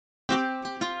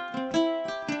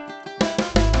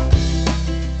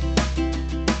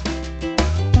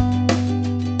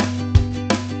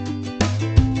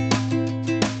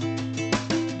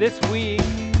This week,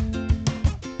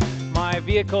 my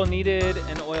vehicle needed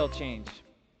an oil change.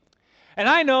 And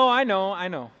I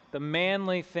know, the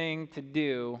manly thing to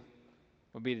do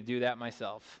would be to do that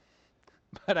myself.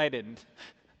 But I didn't.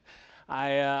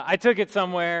 I took it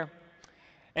somewhere.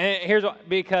 And here's why,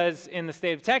 because in the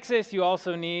state of Texas, you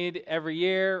also need every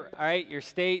year, all right, your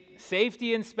state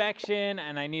safety inspection,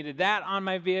 and I needed that on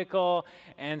my vehicle.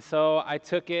 And so I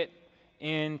took it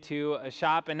into a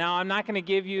shop. And now I'm not going to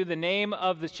give you the name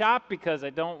of the shop because I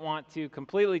don't want to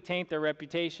completely taint their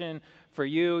reputation for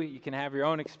you. You can have your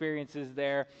own experiences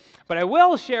there. But I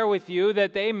will share with you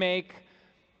that they make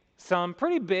some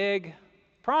pretty big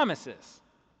promises.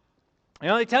 You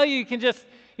know, they tell you you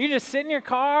just sit in your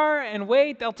car and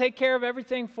wait. They'll take care of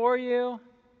everything for you.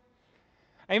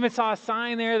 I even saw a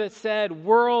sign there that said,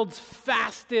 "World's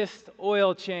fastest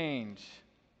oil change."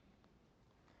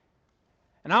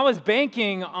 And I was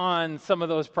banking on some of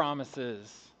those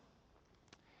promises.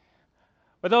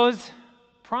 But those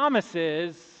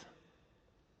promises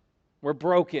were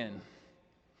broken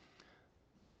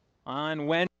on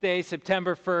Wednesday,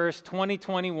 September 1st,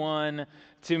 2021,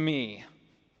 to me.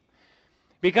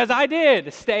 Because I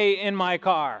did stay in my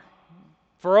car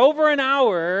for over an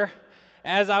hour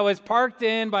as I was parked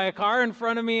in by a car in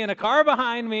front of me and a car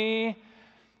behind me.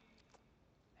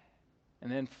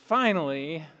 And then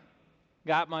finally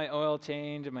got my oil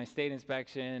change and my state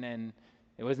inspection, and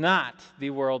it was not the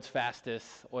world's fastest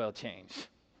oil change.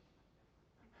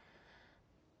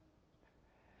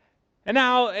 And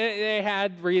now they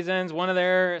had reasons. One of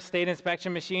their state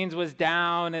inspection machines was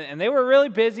down, and they were really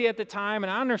busy at the time, and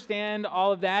I understand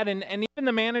all of that. And even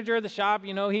the manager of the shop,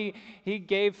 you know, he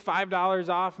gave $5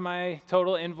 off my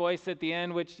total invoice at the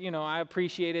end, which, you know, I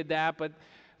appreciated that. But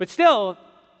still,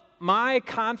 my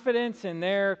confidence in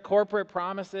their corporate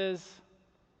promises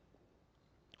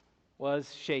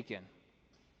was shaken.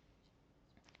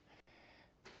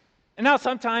 And now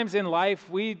sometimes in life,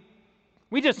 we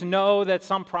just know that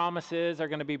some promises are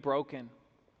going to be broken.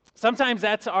 Sometimes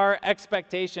that's our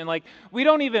expectation. Like, we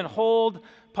don't even hold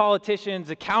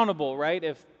politicians accountable, right,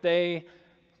 if they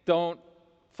don't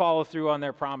follow through on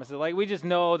their promises. Like, we just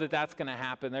know that that's going to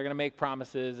happen. They're going to make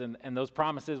promises, and those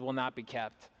promises will not be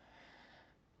kept.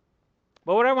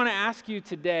 But what I want to ask you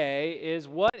today is,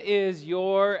 what is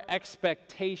your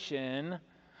expectation?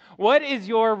 What is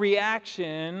your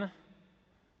reaction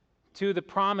to the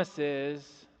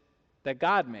promises that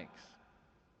God makes?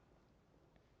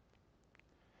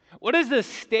 What is the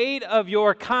state of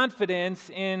your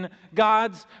confidence in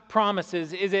God's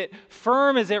promises? Is it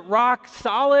firm? Is it rock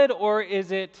solid? Or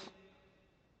is it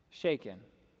shaken?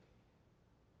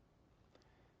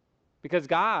 Because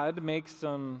God makes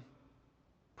some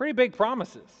pretty big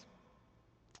promises.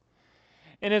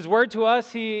 In His Word to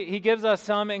us, He gives us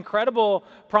some incredible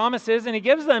promises, and He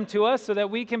gives them to us so that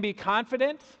we can be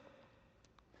confident,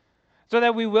 so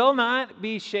that we will not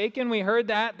be shaken. We heard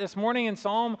that this morning in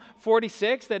Psalm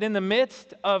 46, that in the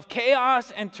midst of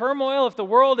chaos and turmoil, if the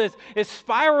world is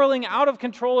spiraling out of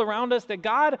control around us, that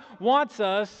God wants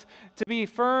us to be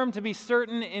firm, to be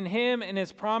certain in Him and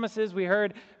His promises. We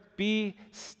heard, "Be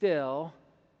still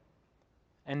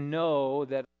and know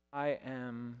that I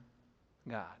am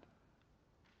God."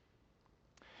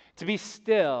 To be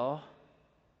still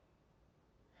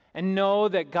and know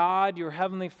that God, your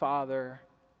Heavenly Father,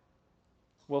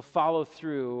 will follow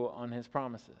through on His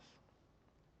promises.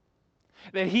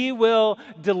 That He will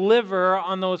deliver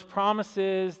on those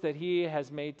promises that He has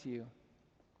made to you.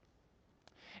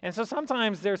 And so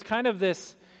sometimes there's kind of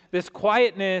this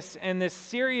quietness and this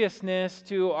seriousness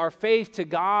to our faith to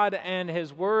God and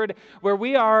His Word, where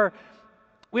we are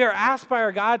asked by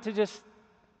our God to just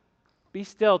be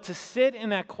still, to sit in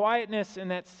that quietness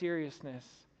and that seriousness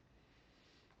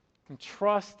and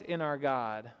trust in our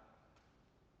God,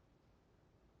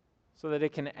 so that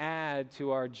it can add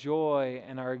to our joy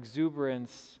and our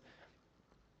exuberance,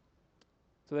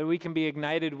 so that we can be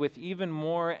ignited with even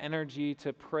more energy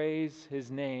to praise His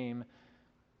name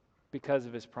because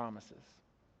of His promises.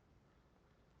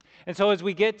 And so as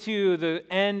we get to the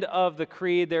end of the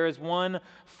creed, there is one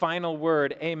final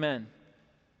word, amen.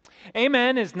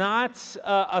 Amen is not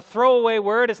a throwaway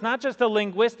word. It's not just a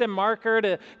linguistic marker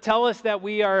to tell us that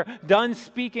we are done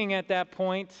speaking at that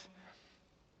point.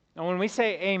 And when we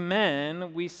say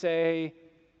amen, we say,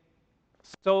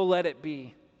 "So let it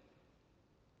be.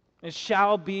 It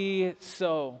shall be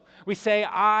so." We say,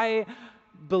 "I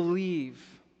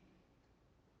believe."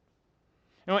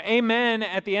 You know, amen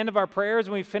at the end of our prayers,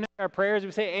 when we finish our prayers,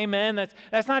 we say amen.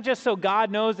 That's not just so God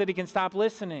knows that He can stop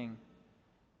listening.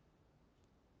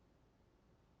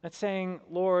 That's saying,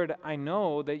 "Lord, I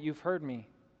know that you've heard me.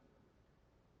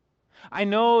 I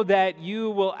know that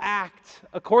you will act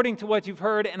according to what you've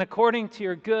heard and according to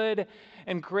your good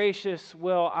and gracious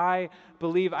will. I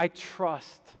believe, I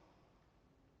trust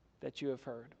that you have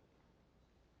heard.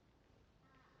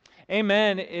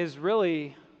 Amen is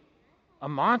really a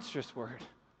monstrous word.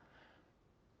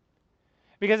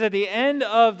 Because at the end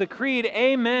of the creed,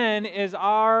 amen is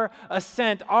our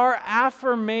assent, our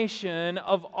affirmation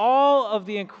of all of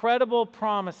the incredible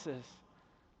promises,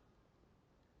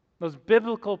 those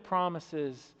biblical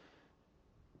promises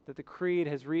that the creed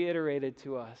has reiterated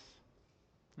to us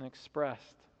and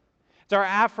expressed. It's our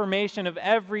affirmation of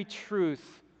every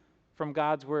truth from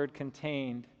God's word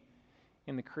contained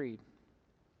in the creed.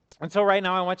 And so right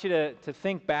now I want you to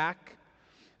think back.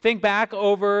 Think back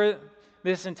over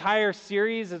this entire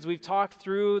series as we've talked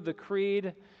through the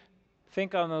creed.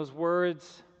 Think on those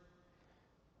words.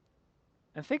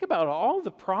 And think about all the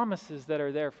promises that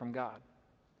are there from God.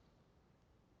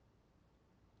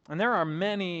 And there are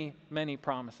many, many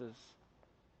promises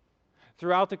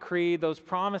throughout the creed, those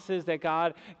promises that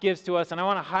God gives to us. And I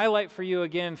want to highlight for you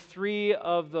again 3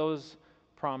 of those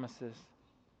promises.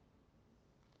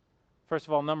 First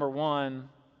of all, number 1,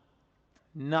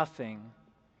 nothing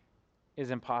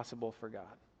is impossible for God.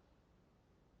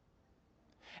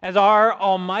 As our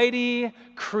almighty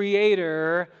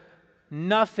creator,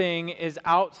 nothing is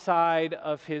outside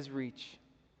of his reach.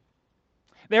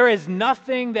 There is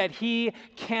nothing that he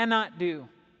cannot do.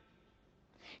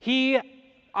 He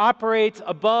operates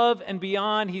above and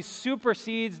beyond. He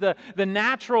supersedes the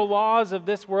natural laws of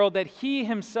this world that he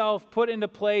himself put into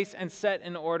place and set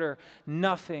in order.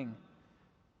 Nothing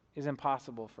is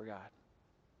impossible for God.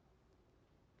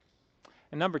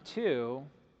 And number 2,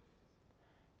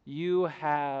 you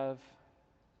have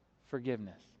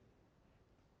forgiveness.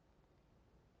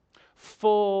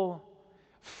 Full,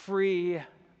 free,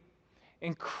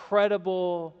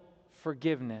 incredible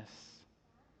forgiveness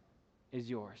is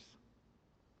yours.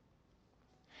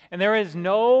 And there is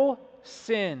no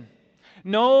sin,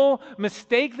 no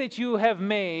mistake that you have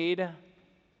made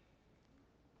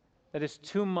that is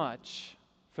too much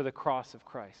for the cross of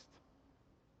Christ.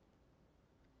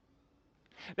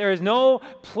 There is no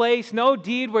place, no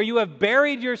deed where you have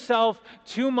buried yourself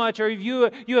too much, or you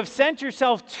have sent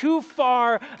yourself too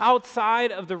far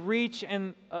outside of the reach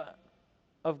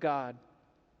of God.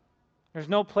 There's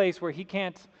no place where he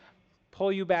can't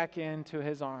pull you back into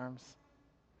his arms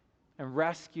and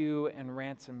rescue and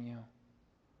ransom you.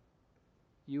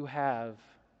 You have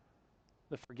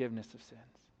the forgiveness of sins.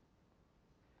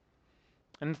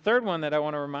 And the third one that I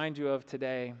want to remind you of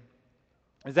today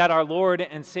is that our Lord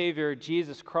and Savior,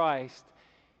 Jesus Christ,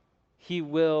 he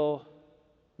will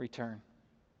return.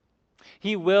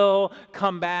 He will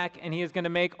come back, and he is going to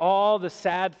make all the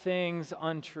sad things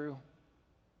untrue.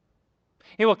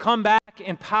 He will come back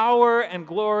in power and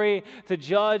glory to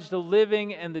judge the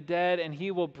living and the dead, and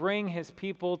he will bring his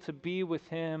people to be with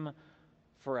him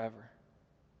forever.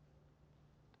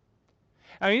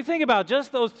 Now, you think about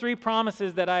just those 3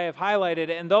 promises that I have highlighted,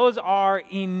 and those are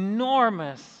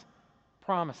enormous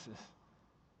promises.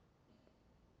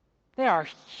 They are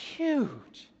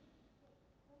huge.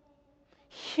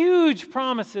 Huge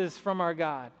promises from our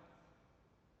God.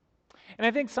 And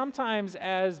I think sometimes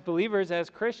as believers, as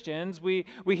Christians, we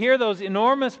hear those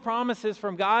enormous promises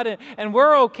from God, and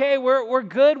we're okay, we're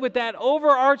good with that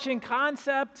overarching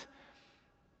concept.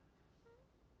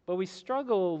 But we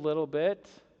struggle a little bit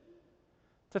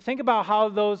to think about how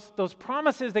those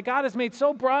promises that God has made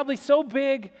so broadly, so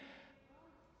big,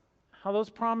 how those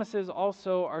promises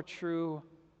also are true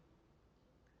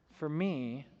for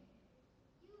me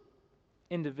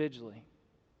individually.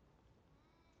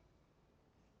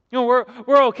 You know,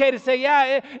 we're okay to say,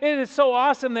 yeah, it is so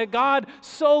awesome that God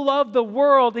so loved the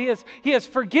world. He has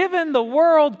forgiven the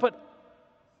world, but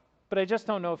I just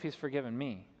don't know if he's forgiven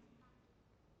me.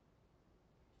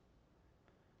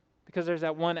 Because there's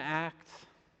that one act,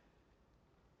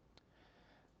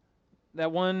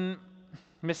 that one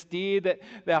misdeed,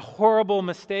 that horrible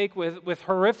mistake with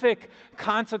horrific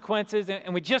consequences,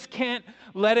 and we just can't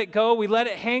let it go. We let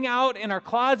it hang out in our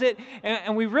closet,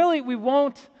 and we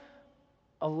won't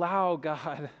allow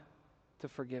God to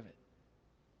forgive it.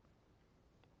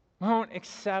 We won't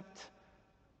accept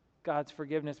God's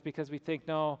forgiveness because we think,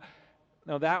 no,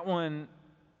 that one,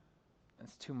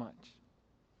 that's too much.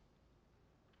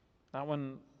 That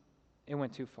one, it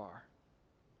went too far.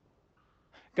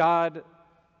 God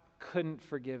couldn't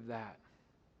forgive that.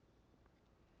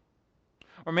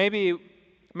 Or maybe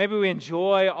we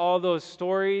enjoy all those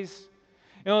stories,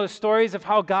 the stories of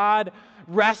how God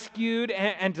rescued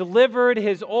and delivered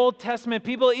His Old Testament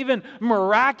people, even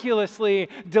miraculously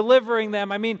delivering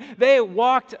them. I mean, they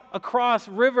walked across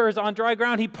rivers on dry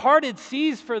ground. He parted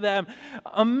seas for them.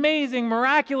 Amazing,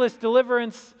 miraculous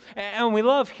deliverance. And we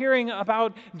love hearing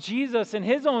about Jesus and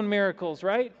His own miracles,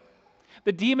 right?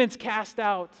 The demons cast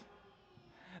out,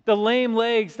 the lame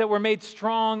legs that were made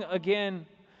strong again,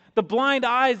 the blind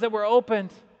eyes that were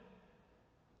opened.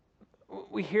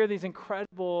 We hear these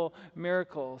incredible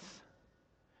miracles,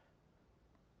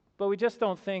 but we just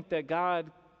don't think that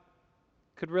God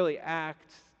could really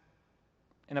act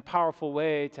in a powerful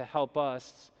way to help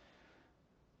us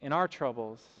in our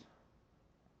troubles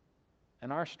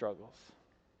and our struggles.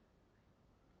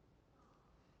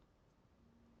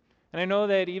 And I know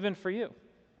that even for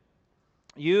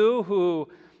you who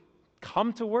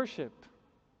come to worship,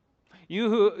 you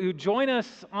who join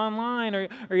us online,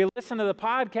 or you listen to the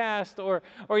podcast,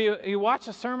 or you watch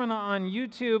a sermon on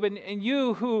YouTube, and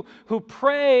you who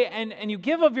pray and you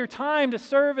give of your time to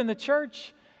serve in the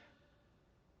church,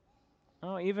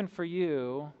 oh, even for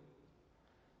you,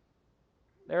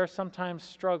 there are sometimes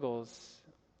struggles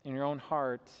in your own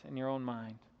heart, in your own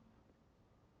mind.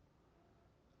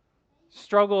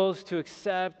 Struggles to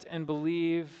accept and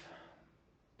believe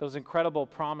those incredible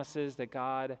promises that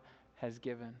God has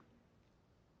given.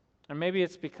 Or maybe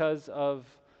it's because of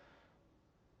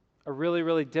a really,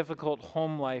 really difficult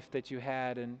home life that you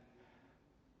had, and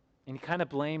you kind of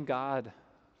blame God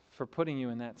for putting you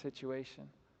in that situation.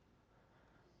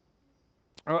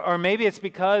 Or maybe it's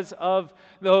because of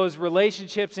those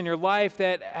relationships in your life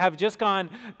that have just gone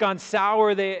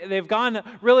sour. They've gone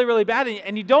really, really bad,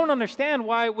 and you don't understand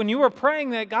why when you were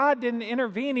praying that God didn't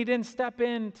intervene, He didn't step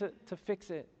in to fix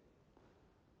it.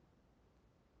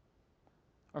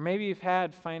 Or maybe you've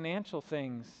had financial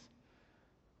things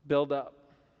build up,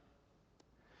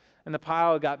 and the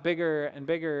pile got bigger and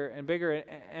bigger and bigger,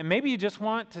 and maybe you just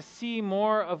want to see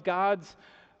more of God's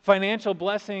financial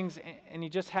blessings, and you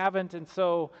just haven't, and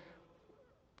so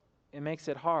it makes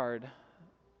it hard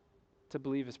to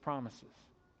believe His promises.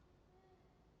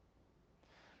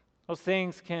 Those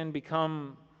things can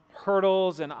become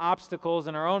hurdles and obstacles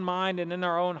in our own mind and in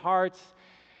our own hearts,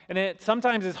 and it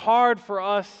sometimes is hard for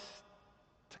us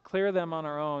to clear them on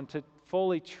our own, to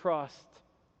fully trust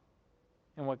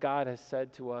in what God has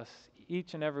said to us,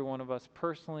 each and every one of us,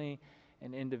 personally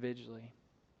and individually.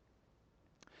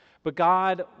 But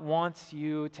God wants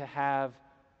you to have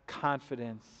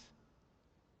confidence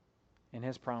in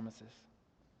His promises.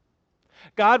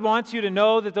 God wants you to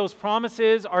know that those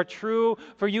promises are true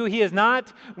for you. He is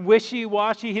not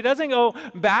wishy-washy. He doesn't go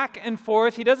back and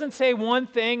forth. He doesn't say one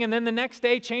thing and then the next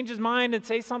day change His mind and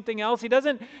say something else. He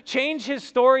doesn't change His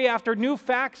story after new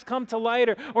facts come to light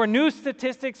or new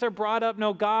statistics are brought up.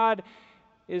 No, God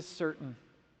is certain.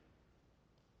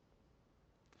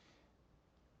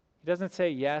 He doesn't say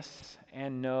yes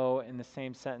and no in the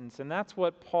same sentence. And that's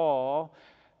what Paul,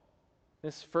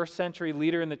 this first century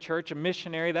leader in the church, a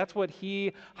missionary, that's what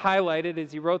he highlighted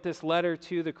as he wrote this letter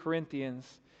to the Corinthians.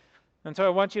 And so I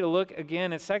want you to look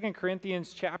again at 2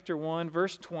 Corinthians chapter 1,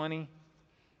 verse 20.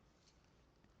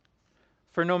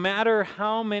 For no matter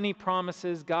how many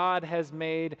promises God has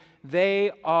made, they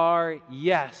are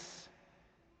yes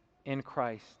in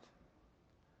Christ.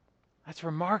 That's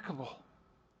remarkable.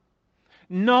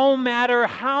 No matter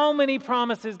how many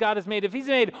promises God has made, if He's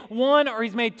made one or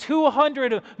He's made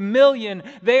 200 million,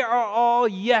 they are all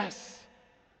yes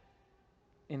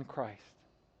in Christ.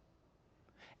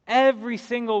 Every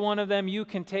single one of them you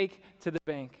can take to the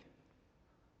bank.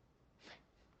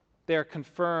 They are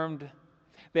confirmed,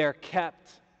 they are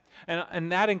kept,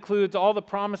 and that includes all the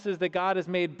promises that God has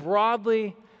made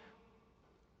broadly,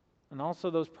 and also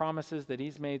those promises that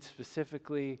He's made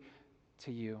specifically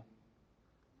to you.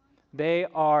 They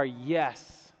are yes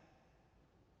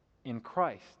in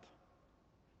Christ.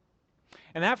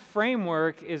 And that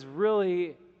framework is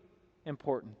really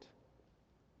important.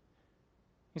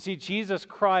 You see, Jesus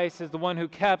Christ is the one who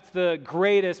kept the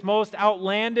greatest, most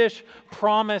outlandish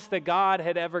promise that God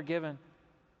had ever given,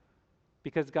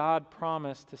 because God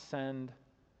promised to send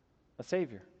a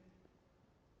Savior.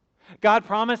 God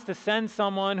promised to send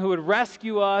someone who would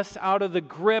rescue us out of the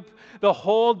grip, the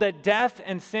hold that death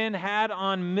and sin had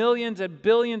on millions and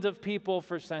billions of people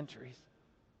for centuries.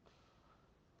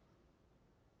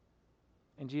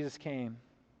 And Jesus came.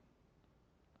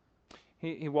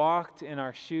 He walked in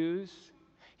our shoes.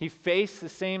 He faced the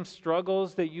same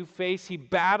struggles that you face. He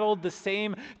battled the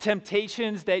same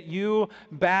temptations that you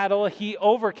battle. He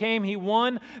overcame. He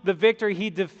won the victory.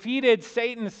 He defeated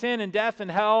Satan, sin, and death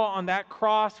and hell on that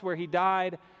cross where He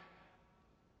died.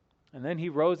 And then He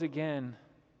rose again.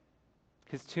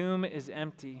 His tomb is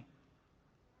empty.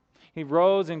 He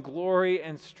rose in glory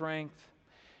and strength.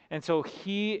 And so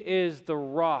He is the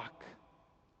rock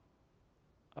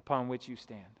upon which you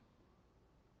stand.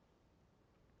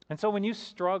 And so when you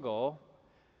struggle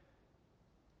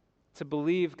to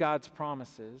believe God's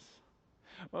promises,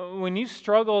 when you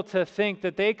struggle to think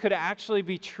that they could actually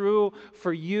be true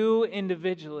for you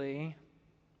individually,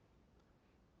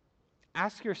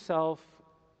 ask yourself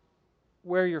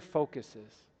where your focus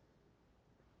is.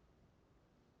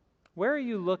 Where are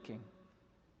you looking?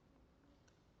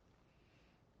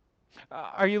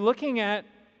 Are you looking at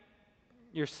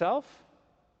yourself?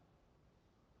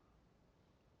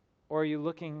 Or are you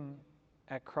looking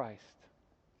at Christ?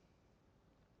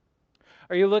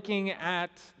 Are you looking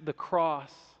at the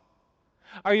cross?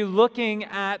 Are you looking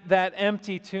at that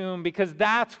empty tomb? Because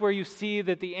that's where you see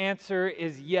that the answer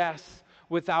is yes,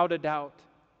 without a doubt.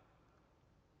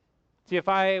 See, if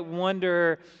I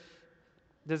wonder,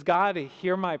 does God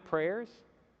hear my prayers?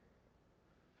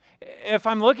 If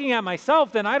I'm looking at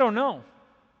myself, then I don't know.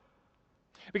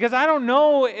 Because I don't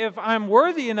know if I'm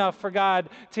worthy enough for God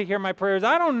to hear my prayers.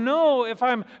 I don't know if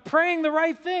I'm praying the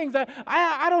right things.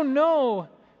 I don't know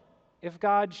if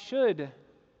God should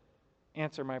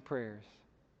answer my prayers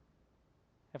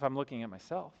if I'm looking at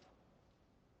myself.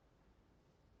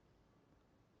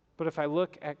 But if I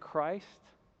look at Christ,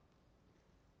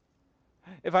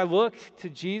 if I look to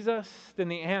Jesus, then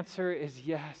the answer is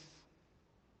yes.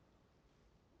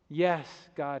 Yes,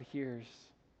 God hears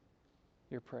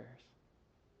your prayers.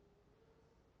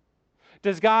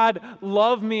 Does God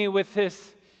love me with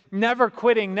this never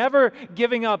quitting, never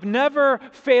giving up, never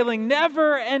failing,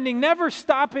 never ending, never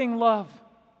stopping love?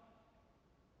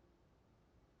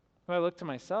 When I look to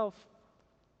myself,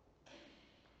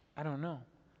 I don't know.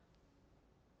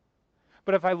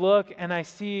 But if I look and I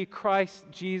see Christ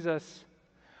Jesus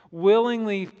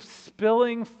willingly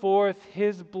spilling forth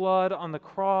His blood on the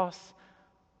cross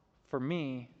for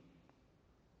me,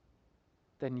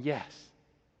 then yes,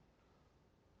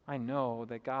 I know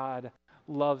that God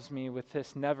loves me with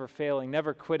this never failing,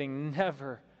 never quitting,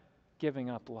 never giving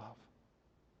up love.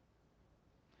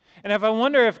 And if I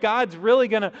wonder if God's really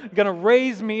gonna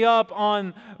raise me up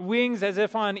on wings as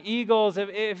if on eagles,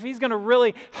 if He's gonna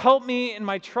really help me in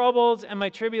my troubles and my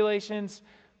tribulations,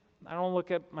 I don't look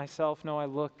at myself, no, I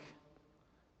look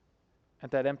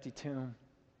at that empty tomb.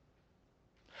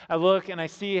 I look and I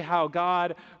see how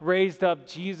God raised up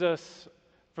Jesus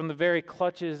from the very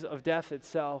clutches of death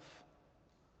itself.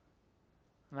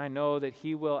 And I know that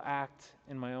He will act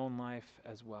in my own life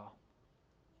as well.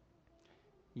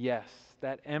 Yes,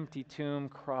 that empty tomb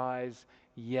cries,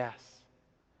 yes.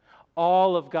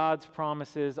 All of God's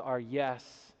promises are yes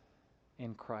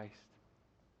in Christ.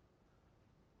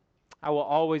 I will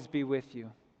always be with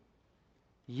you.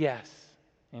 Yes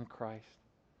in Christ.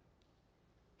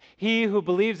 He who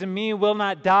believes in me will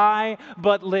not die,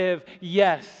 but live.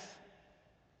 Yes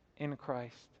in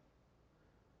Christ.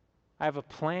 I have a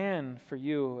plan for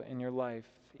you in your life.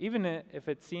 Even if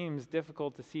it seems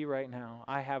difficult to see right now,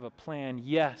 I have a plan,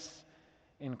 yes,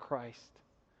 in Christ.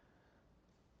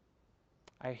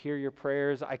 I hear your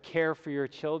prayers. I care for your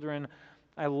children.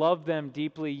 I love them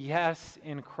deeply, yes,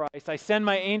 in Christ. I send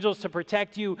my angels to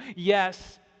protect you,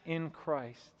 yes, in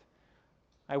Christ.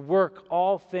 I work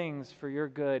all things for your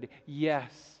good,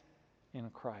 yes, in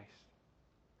Christ.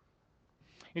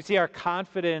 You see, our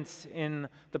confidence in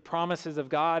the promises of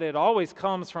God, it always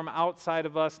comes from outside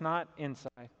of us, not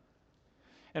inside.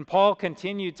 And Paul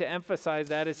continued to emphasize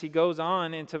that as he goes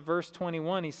on into verse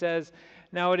 21. He says,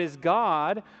 "Now it is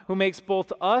God who makes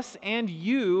both us and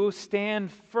you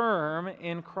stand firm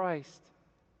in Christ.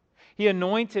 He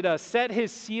anointed us, set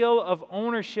His seal of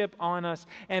ownership on us,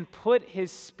 and put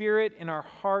His Spirit in our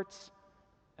hearts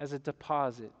as a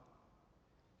deposit,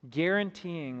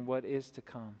 guaranteeing what is to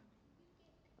come."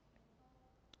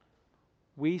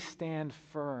 We stand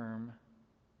firm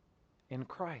in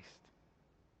Christ.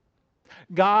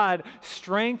 God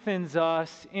strengthens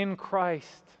us in Christ.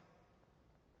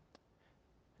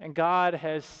 And God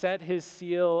has set His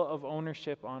seal of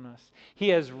ownership on us. He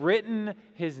has written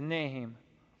His name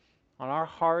on our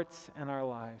hearts and our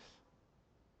lives.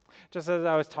 Just as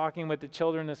I was talking with the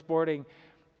children this morning,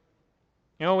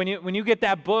 you know, when you get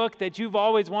that book that you've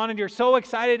always wanted, you're so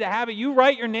excited to have it, you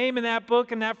write your name in that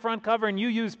book in that front cover and you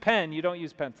use pen, you don't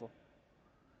use pencil.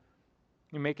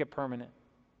 You make it permanent.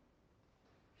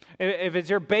 If it's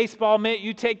your baseball mitt,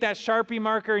 you take that Sharpie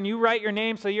marker and you write your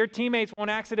name so your teammates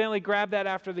won't accidentally grab that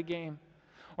after the game.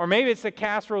 Or maybe it's the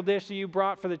casserole dish that you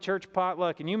brought for the church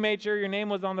potluck and you made sure your name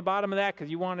was on the bottom of that because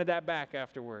you wanted that back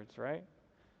afterwards, right?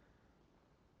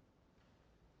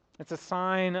 It's a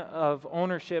sign of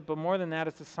ownership, but more than that,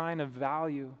 it's a sign of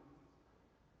value.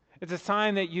 It's a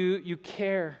sign that you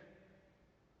care.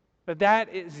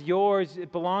 That is yours,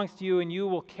 it belongs to you, and you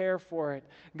will care for it.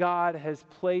 God has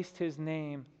placed His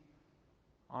name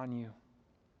on you.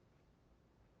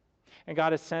 And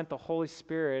God has sent the Holy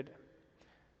Spirit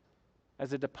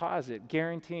as a deposit,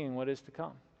 guaranteeing what is to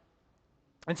come.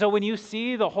 And so when you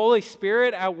see the Holy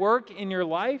Spirit at work in your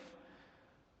life,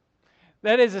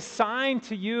 that is a sign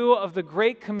to you of the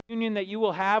great communion that you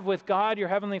will have with God, your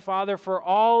Heavenly Father, for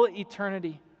all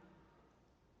eternity.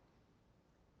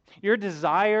 Your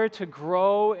desire to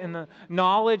grow in the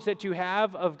knowledge that you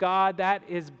have of God, that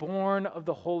is born of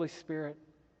the Holy Spirit.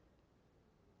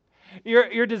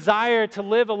 Your desire to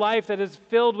live a life that is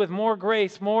filled with more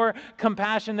grace, more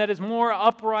compassion, that is more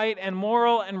upright and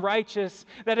moral and righteous,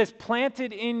 that is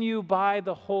planted in you by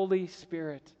the Holy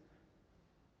Spirit.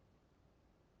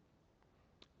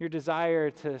 Your desire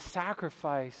to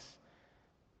sacrifice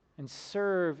and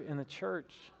serve in the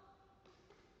church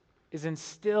is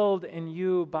instilled in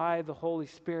you by the Holy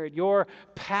Spirit. Your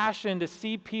passion to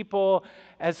see people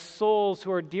as souls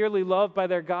who are dearly loved by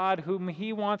their God, whom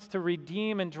He wants to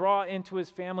redeem and draw into His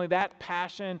family, that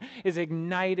passion is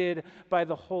ignited by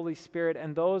the Holy Spirit,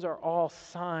 and those are all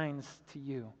signs to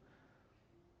you,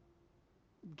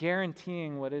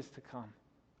 guaranteeing what is to come.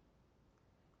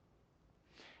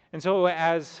 And so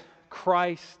as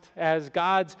Christ, as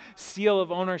God's seal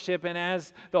of ownership, and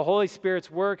as the Holy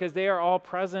Spirit's work, as they are all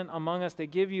present among us, they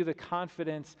give you the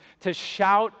confidence to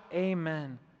shout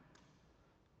amen.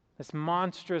 This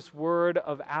monstrous word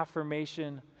of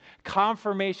affirmation,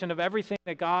 confirmation of everything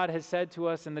that God has said to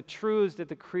us and the truths that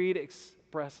the Creed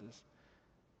expresses.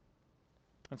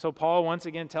 And so Paul once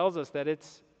again tells us that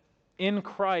it's in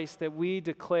Christ that we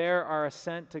declare our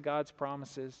assent to God's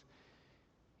promises.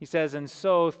 He says, and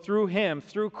so through Him,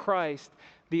 through Christ,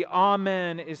 the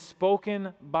Amen is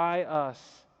spoken by us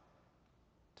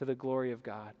to the glory of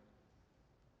God.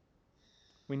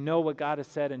 We know what God has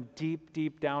said, and deep,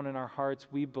 deep down in our hearts,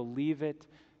 we believe it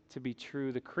to be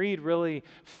true. The Creed really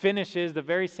finishes the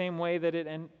very same way that it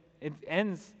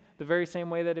ends the very same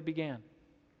way that it began.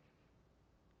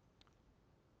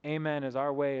 Amen is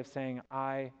our way of saying,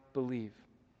 I believe.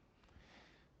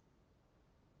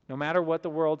 No matter what the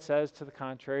world says to the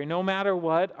contrary, no matter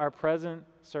what our present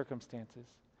circumstances.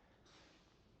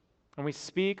 And we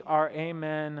speak our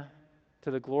amen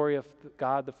to the glory of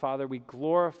God the Father. We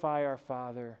glorify our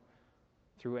Father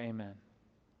through amen.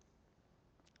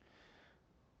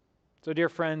 So, dear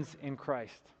friends in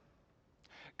Christ,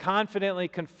 confidently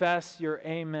confess your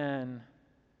amen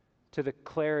to the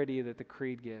clarity that the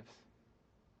Creed gives.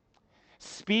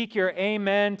 Speak your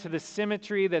amen to the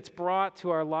symmetry that's brought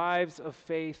to our lives of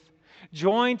faith.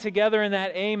 Join together in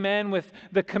that amen with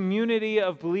the community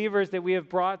of believers that we have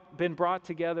been brought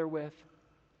together with.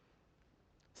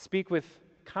 Speak with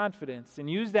confidence and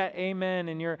use that amen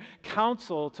in your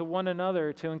counsel to one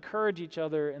another to encourage each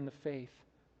other in the faith.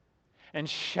 And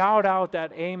shout out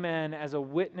that amen as a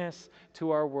witness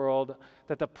to our world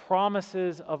that the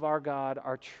promises of our God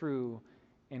are true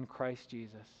in Christ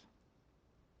Jesus.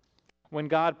 When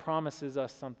God promises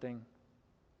us something,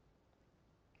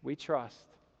 we trust,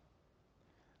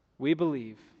 we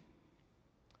believe,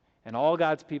 and all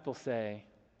God's people say,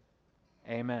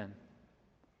 amen.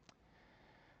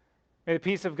 May the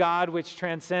peace of God, which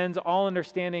transcends all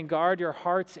understanding, guard your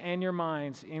hearts and your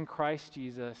minds in Christ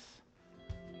Jesus.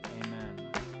 Amen.